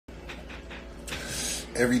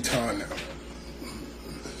Every time now.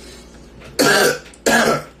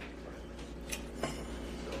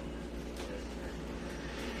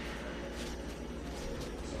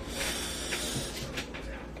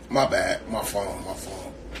 My bad. My phone.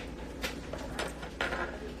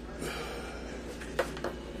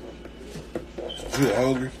 You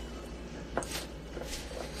hungry?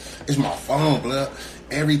 It's my phone, blood.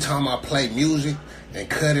 Every time I play music and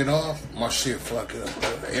cut it off, my shit fuck up,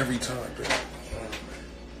 blood. Every time, blood.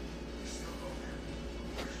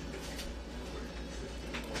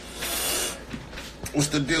 What's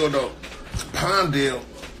the deal, though? Palmdale.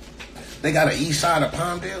 They got an east side of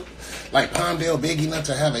Palmdale? Like Palmdale big enough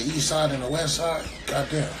to have an east side and a west side?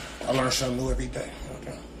 Goddamn. I learn something new every day.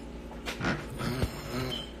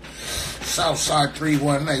 Southside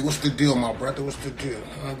 318. What's the deal, my brother? What's the deal?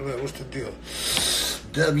 What's the deal?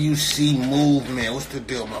 WC Movement. What's the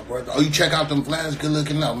deal, my brother? Oh, you check out them flags? Good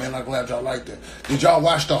looking out, man. I'm glad y'all like that. Did y'all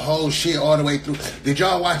watch the whole shit all the way through? Did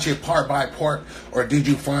y'all watch it part by part? Or did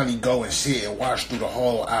you finally go and sit and watch through the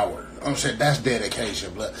whole hour? I'm saying that's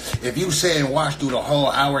dedication, but if you sit and watch through the whole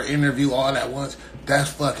hour interview all at once, that's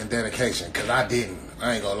fucking dedication. Cause I didn't.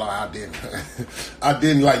 I ain't gonna lie, I didn't. I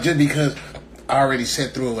didn't, like, just because I already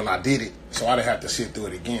sat through it when I did it, so I didn't have to sit through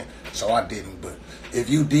it again. So I didn't. But if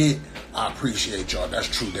you did, I appreciate y'all. That's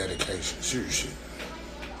true dedication. Serious shit.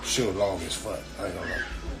 Shit long as fuck. I ain't gonna lie.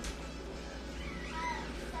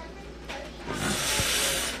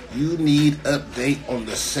 You need update on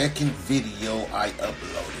the second video I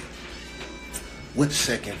uploaded. Which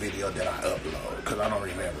second video did I upload? Because I don't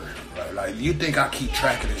remember. Right? Like, you think I keep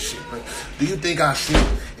track of this shit, bro? Do you think I sit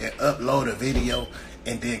and upload a video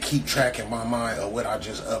and then keep track in my mind of what I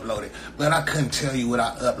just uploaded? But I couldn't tell you what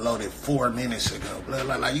I uploaded 4 minutes ago, blood.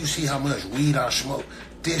 Like you see how much weed I smoke?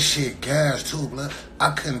 This shit gas too, blood.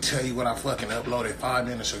 I couldn't tell you what I fucking uploaded 5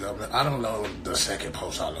 minutes ago, blood. I don't know the second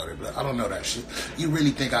post I loaded, blood. I don't know that shit. You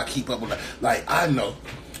really think I keep up with that? Like, I know.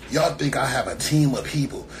 Y'all think I have a team of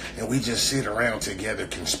people and we just sit around together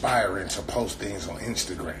conspiring to post things on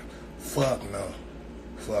Instagram. Fuck no.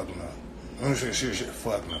 Fuck no. I'm saying shit.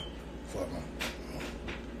 Fuck no. Fuck no.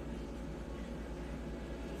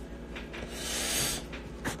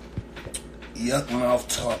 Yukmouth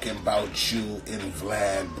talking about you and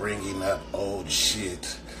Vlad bringing up old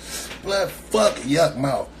shit. Blood, fuck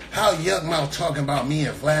Yukmouth. How Yukmouth talking about me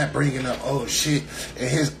and Vlad bringing up old shit, and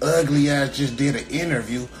his ugly ass just did an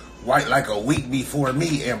interview right like a week before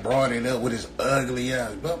me and brought it up with his ugly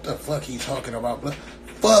ass. What the fuck he talking about, blood?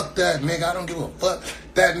 Fuck that nigga. I don't give a fuck.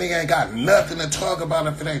 That nigga ain't got nothing to talk about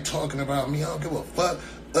if it ain't talking about me. I don't give a fuck.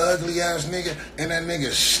 Ugly ass nigga, and that nigga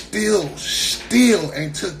still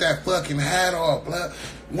ain't took that fucking hat off, blood.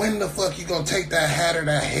 When the fuck you gonna take that hat or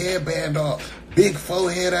that headband off? Big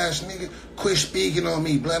forehead ass nigga, quit speaking on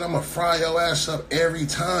me, blood. I'ma fry your ass up every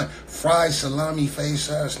time. Fried salami face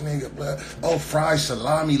ass nigga, blood. Oh, fried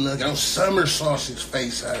salami look. Oh, summer sausage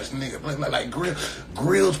face ass nigga, blood. Like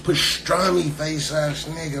grilled pastrami face ass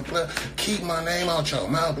nigga, blood. Keep my name out your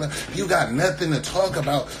mouth, blood. You got nothing to talk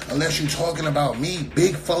about unless you talking about me.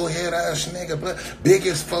 Big forehead ass nigga, blood.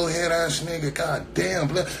 Biggest forehead ass nigga, god damn,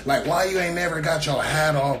 blood. Like, why you ain't never got your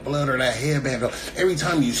hat off, blood, or that headband off? Every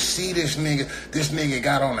time you see this nigga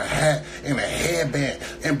got on a hat and a headband.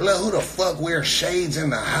 And blood, who the fuck wears shades in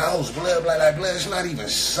the house, blood? Like, blood, it's not even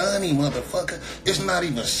sunny, motherfucker. It's not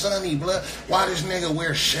even sunny, blood. Why this nigga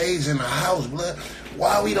wear shades in the house, blood?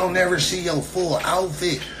 Why we don't never see your full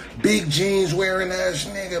outfit? Big jeans wearing ass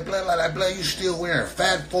nigga, blood. Like, blood, you still wearing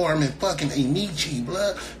Fat Form and fucking Anichi,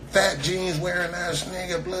 blood. Fat jeans wearing ass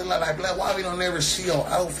nigga, blood. Like, blood, why we don't never see your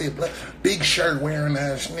outfit, blood? Big shirt wearing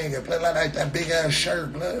ass nigga, blood. Like that big ass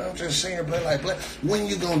shirt, blood. I'm just saying, blood, like, blood, when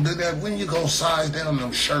you gonna do that? When you gonna size down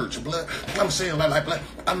them shirts, blood? I'm saying, like, blood,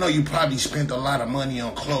 I know you probably spent a lot of money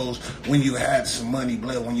on clothes when you had some money,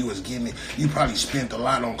 blood, when you was getting it. You probably spent a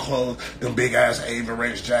lot on clothes, them big ass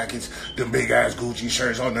Avirex jackets, them big ass Gucci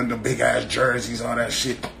shirts, all them big ass jerseys, all that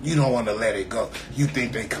shit. You don't want to let it go. You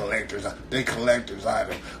think they collectors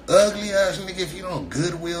item. Ugly ass nigga, if you don't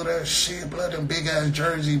Goodwill that shit, blood, them big ass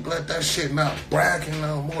jersey, blood, that shit not bragging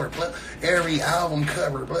no more, blood. Every album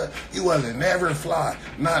cover, blood, you wasn't never fly.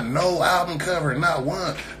 Not no album cover, not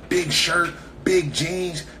one. Big shirt, big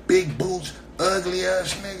jeans, big boots, ugly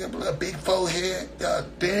ass nigga, blood, big forehead, god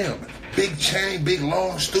damn. Big chain, big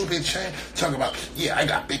long stupid chain. Talk about, yeah, I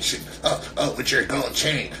got big shit. With your gold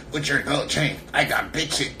chain, I got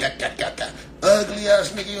big shit. Ugly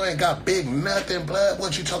ass nigga, you ain't got big nothing, blood.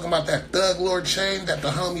 What you talking about, that Thug Lord chain that the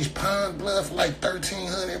homies pawned, blood, for like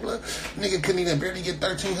 1,300, blood? Nigga couldn't even barely get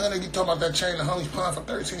 1,300. You talking about that chain the homies pawned for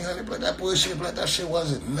 1,300, blood? That bullshit, blood, that shit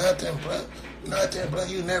wasn't nothing, blood. Nothing, blood.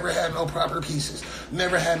 You never had no proper pieces.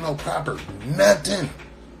 Never had no proper nothing.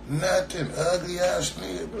 Nothing. Ugly ass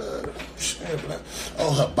nigga, blood. Shit, blood.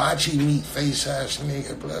 Oh, hibachi meat face ass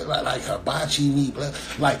nigga, blood. Like hibachi meat, blood.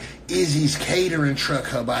 Like Izzy's catering truck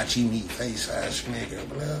hibachi meat face ass nigga,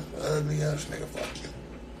 blood. Ugly ass nigga, fuck you.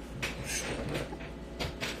 Shit, blood.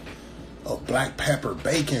 Oh, black pepper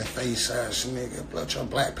bacon face ass nigga, blood. Your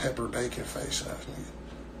black pepper bacon face ass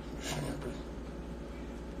nigga. Shit, blood.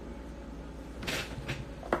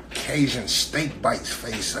 Cajun steak bites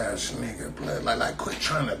face ass nigga, blood. Like quit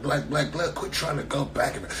trying to black blood, quit trying to go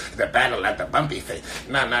back in the battle at the bumpy face.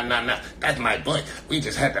 Nah. That's my boy. We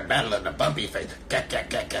just had the battle of the bumpy face. Gat.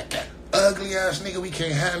 Ugly ass nigga, we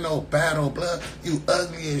can't have no battle, blood. You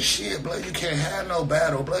ugly as shit, blood. You can't have no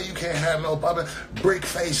battle, blood. You can't have no brick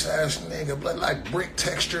face ass nigga, blood. Like brick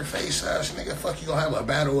texture face ass nigga. Fuck, you gonna have a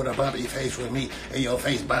battle with a bumpy face with me and your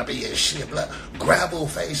face bumpy as shit, blood. Gravel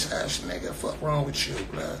face ass nigga. Fuck wrong with you,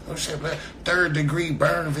 blood. No shit, blood. 3rd degree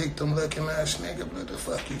burn victim looking ass nigga, blood. The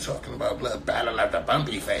fuck you talking about, blood? Battle at the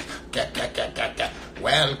bumpy face. Gat.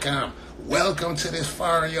 Welcome to this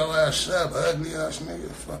fire your ass up, ugly ass nigga.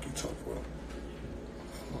 The fuck you talking about?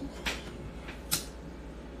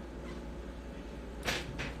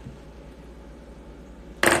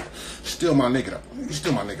 Still my nigga though. You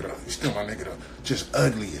still my nigga though. Just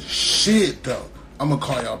ugly as shit though. I'm gonna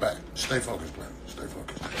call y'all back. Stay focused, blood. Stay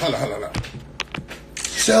focused. Hold.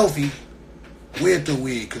 Selfie with the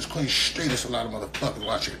wig, cause Clean Street is a lot of motherfuckers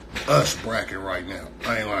watching us bracket right now.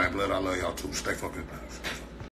 I ain't lying, blood. I love y'all too. Stay focused, blood.